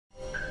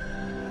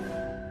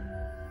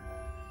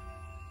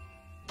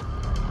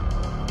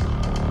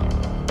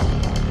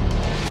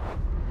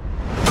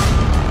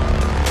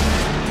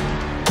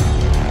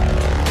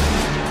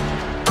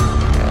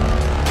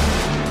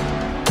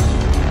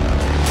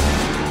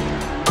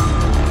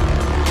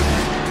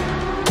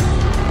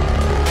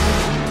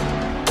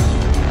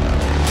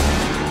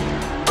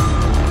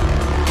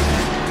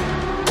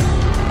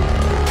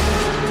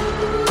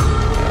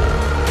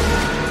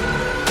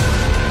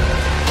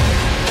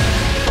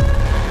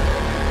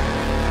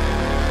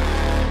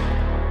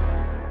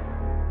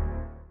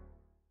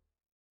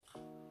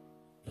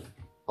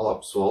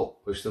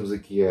pessoal, hoje estamos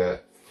aqui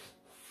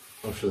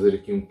vamos fazer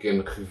aqui um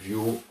pequeno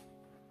review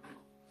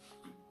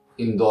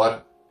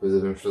indoor, depois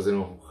vamos fazer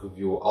um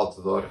review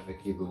outdoor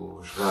aqui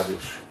dos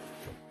rádios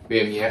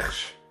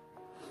PMRs,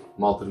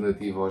 uma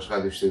alternativa aos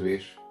rádios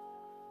CBs.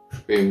 Os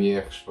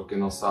PMRs, para quem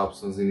não sabe,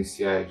 são as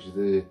iniciais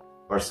de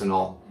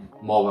Personal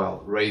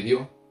Mobile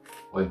Radio,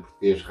 ou em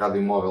português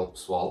Rádio Móvel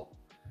Pessoal,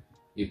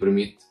 e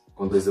permite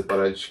com 2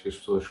 aparelhos que as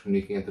pessoas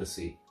comuniquem entre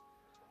si.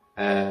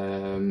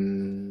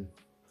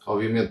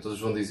 Obviamente todos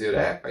vão dizer,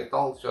 e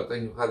tal, já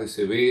tenho rádio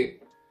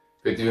CB.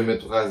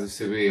 Efetivamente o rádio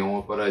CB é um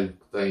aparelho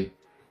que tem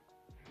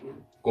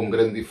como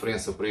grande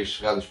diferença para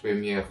estes rádios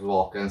PMR o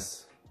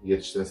alcance e a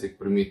distância que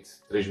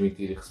permite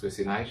transmitir e receber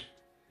sinais.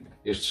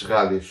 Estes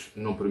rádios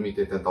não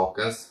permitem tanto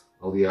alcance,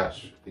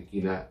 aliás,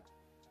 aqui na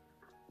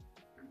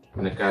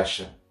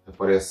caixa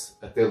aparece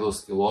até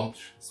 12 km,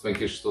 se bem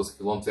que estes 12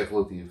 km é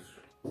relativo.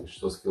 Estes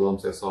 12 km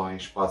é só em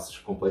espaços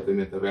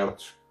completamente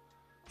abertos.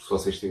 Se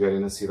vocês estiverem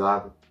na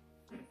cidade,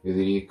 eu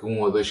diria que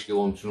 1 a 2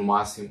 km no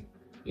máximo,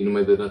 e no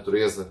meio da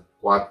natureza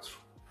 4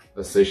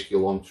 a 6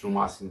 km no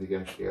máximo,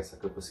 digamos que é essa a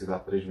capacidade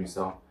de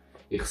transmissão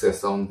e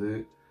recepção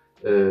de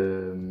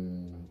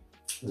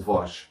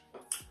voz.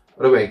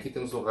 Ora bem, aqui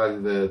temos um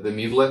rádio da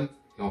Midland,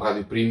 que é um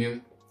rádio premium,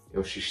 é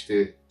o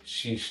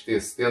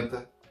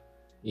XT70,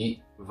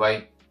 e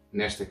vem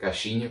nesta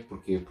caixinha.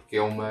 Porquê? Porque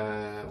é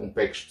um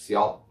pack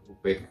especial, o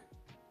pack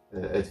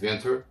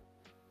Adventure.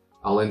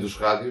 Além dos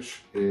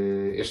rádios,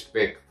 este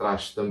pack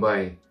traz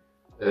também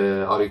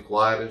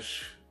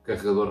auriculares,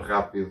 carregador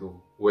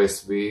rápido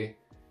USB,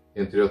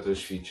 entre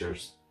outras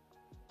features.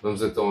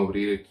 Vamos então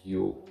abrir aqui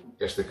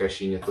esta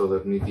caixinha toda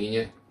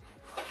bonitinha.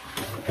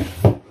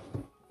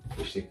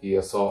 Este aqui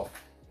é só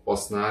para o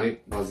cenário,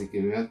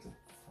 basicamente.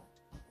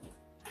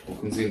 O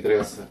que nos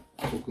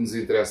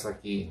interessa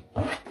aqui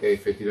é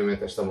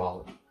efetivamente esta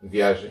mala de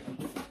viagem,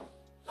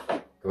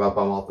 que dá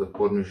para a malta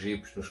pôr nos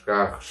jipes, nos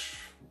carros,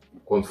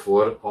 quando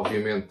for.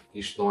 Obviamente que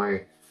isto não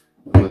é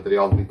um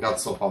material dedicado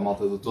só para a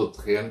malta do todo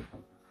terreno.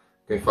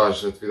 Quem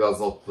faz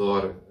atividades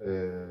outdoor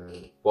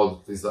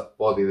pode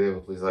e deve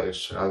utilizar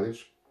estes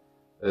rádios.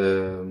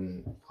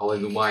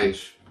 Além do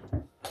mais,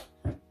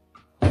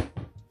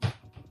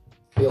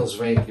 eles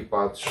vêm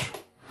equipados.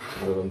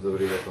 Agora vamos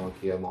abrir então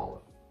aqui a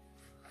mala.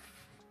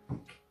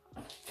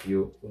 E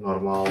o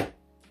normal,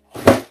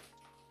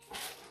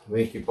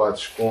 vêm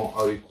equipados com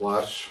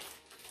auriculares.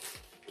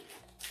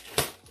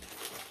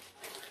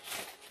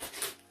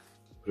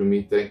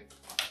 Permitem,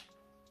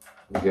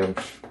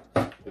 digamos,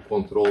 o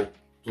controle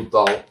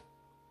total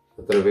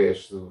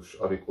através dos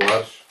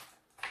auriculares.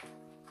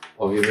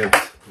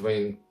 Obviamente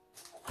vem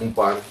um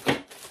par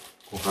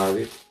com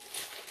rádio,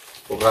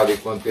 o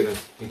rádio com antena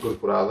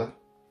incorporada.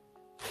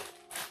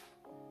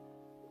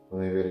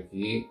 Podem ver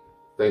aqui,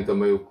 tem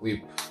também o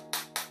clipe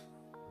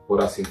para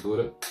pôr à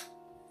cintura,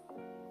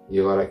 e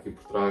agora aqui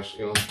por trás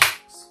é onde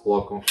se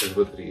colocam as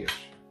baterias.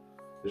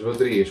 As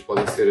baterias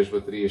podem ser as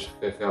baterias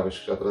recarregáveis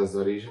que já traz de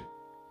origem,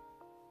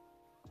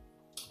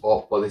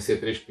 ou podem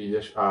ser 3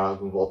 pilhas de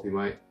 1,5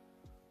 V,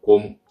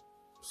 como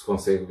se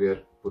consegue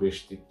ver por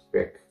este tipo de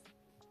pack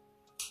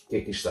que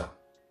aqui está.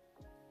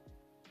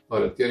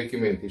 Ora,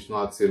 teoricamente isto não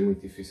há de ser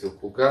muito difícil de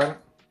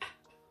colocar.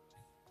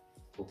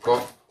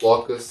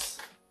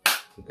 Coloca-se,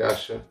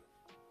 encaixa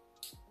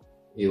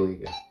e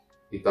liga.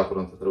 E está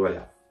pronto a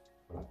trabalhar.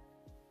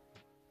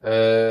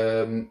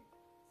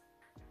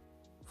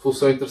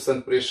 Função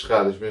interessante para estes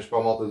rádios, mesmo para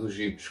a malta dos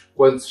jipes,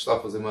 quando se está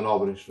a fazer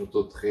manobras no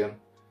todo terreno,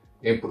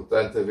 é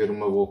importante haver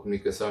uma boa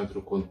comunicação entre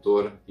o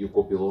condutor e o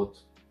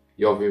copiloto,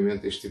 e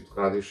obviamente este tipo de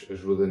rádios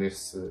ajuda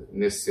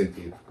nesse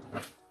sentido.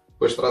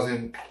 Depois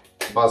trazem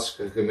bases de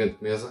carregamento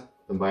de mesa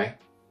também,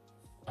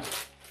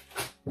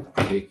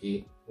 e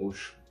aqui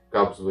os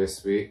cabos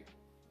USB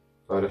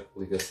para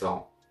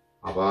ligação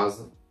à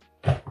base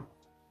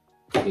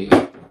e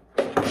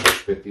os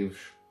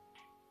respectivos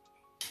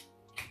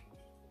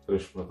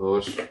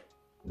transformadores,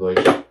 2,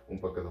 um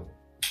para cada um.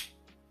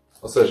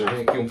 Ou seja,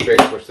 vem aqui um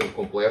pack bastante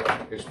completo.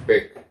 Este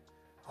pack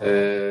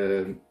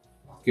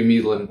que a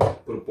Midland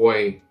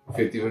propõe,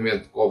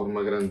 efetivamente cobre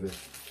uma grande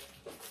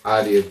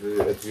área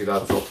de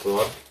atividades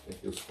outdoor.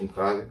 Aqui o segundo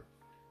rádio,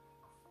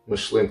 uma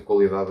excelente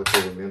qualidade de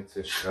acabamento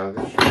estes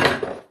rádios,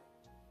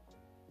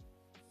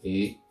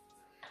 e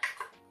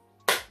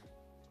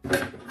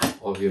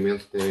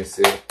obviamente devem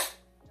ser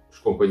os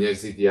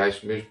companheiros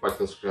ideais mesmo para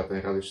aqueles que já têm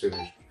rádios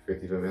CBs, porque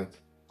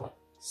efetivamente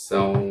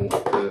são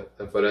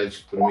aparelhos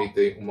que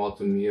permitem uma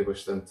autonomia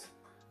bastante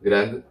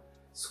grande.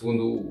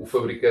 Segundo o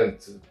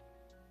fabricante,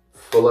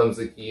 falamos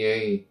aqui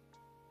em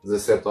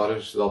 17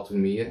 horas de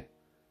autonomia,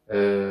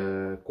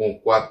 com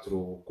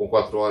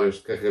 4 horas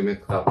de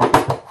carregamento rápido,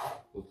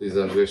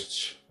 utilizando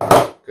estes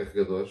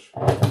carregadores.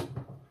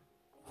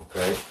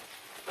 Ok?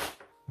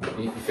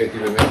 E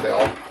efetivamente é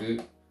algo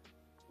que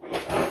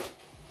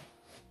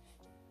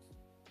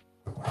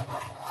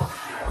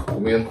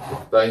recomendo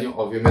que tenham.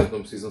 Obviamente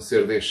não precisam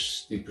ser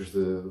destes tipos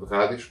de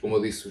rádios. Como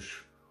eu disse,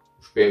 os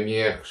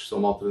PMRs são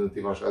uma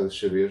alternativa aos rádios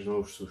CBs, não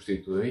os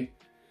substituem,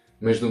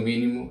 mas no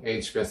mínimo é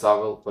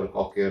indispensável para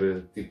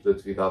qualquer tipo de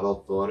atividade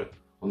outdoor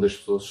onde as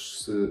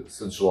pessoas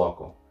se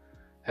deslocam.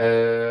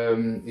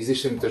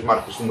 Existem muitas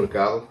marcas no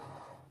mercado,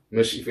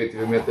 mas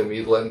efetivamente a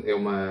Midland é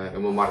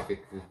uma marca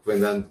que vem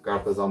dando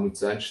cartas há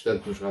muitos anos,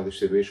 tanto nos rádios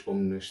CBs como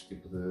neste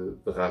tipo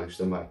de rádios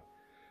também.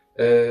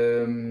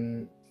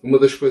 Uma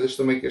das coisas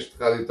também que este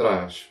rádio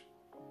traz,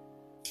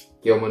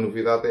 que é uma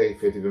novidade, é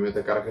efetivamente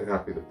a carga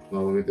rápida, porque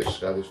normalmente estes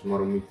rádios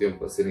demoram muito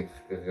tempo a serem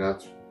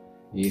recarregados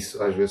e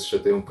isso às vezes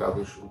chateia um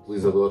bocado os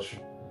utilizadores,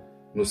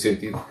 no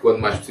sentido que quando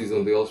mais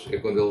precisam deles é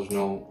quando eles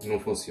não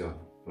funcionam.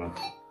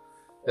 Pronto.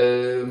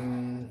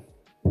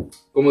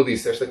 Como eu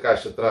disse, esta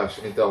caixa traz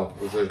então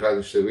os dois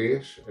rádios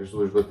CBs, as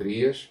duas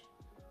baterias,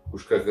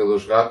 os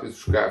carregadores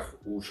rápidos,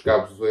 os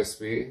cabos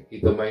USB e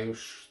também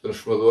os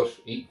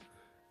transformadores, e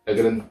a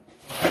grande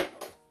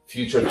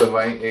feature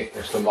também é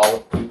esta mala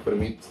que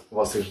permite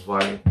vocês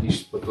levarem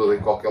isto para todo e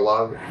qualquer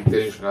lado e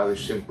terem os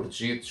rádios sempre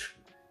protegidos,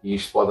 e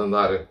isto pode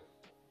andar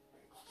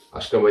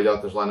às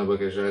cambalhotas lá na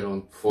bagageira,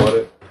 onde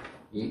for,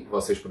 e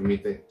vocês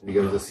permitem,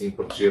 digamos assim,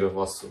 proteger o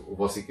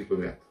vosso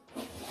equipamento.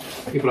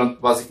 E pronto,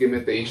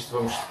 basicamente é isto.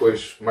 Vamos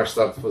depois, mais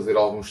tarde, fazer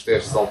alguns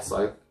testes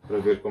outside para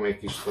ver como é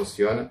que isto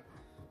funciona.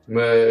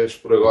 Mas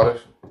por agora,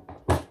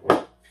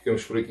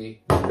 ficamos por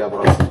aqui. Até à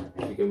próxima.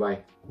 Fiquem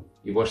bem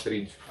e bons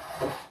trilhos.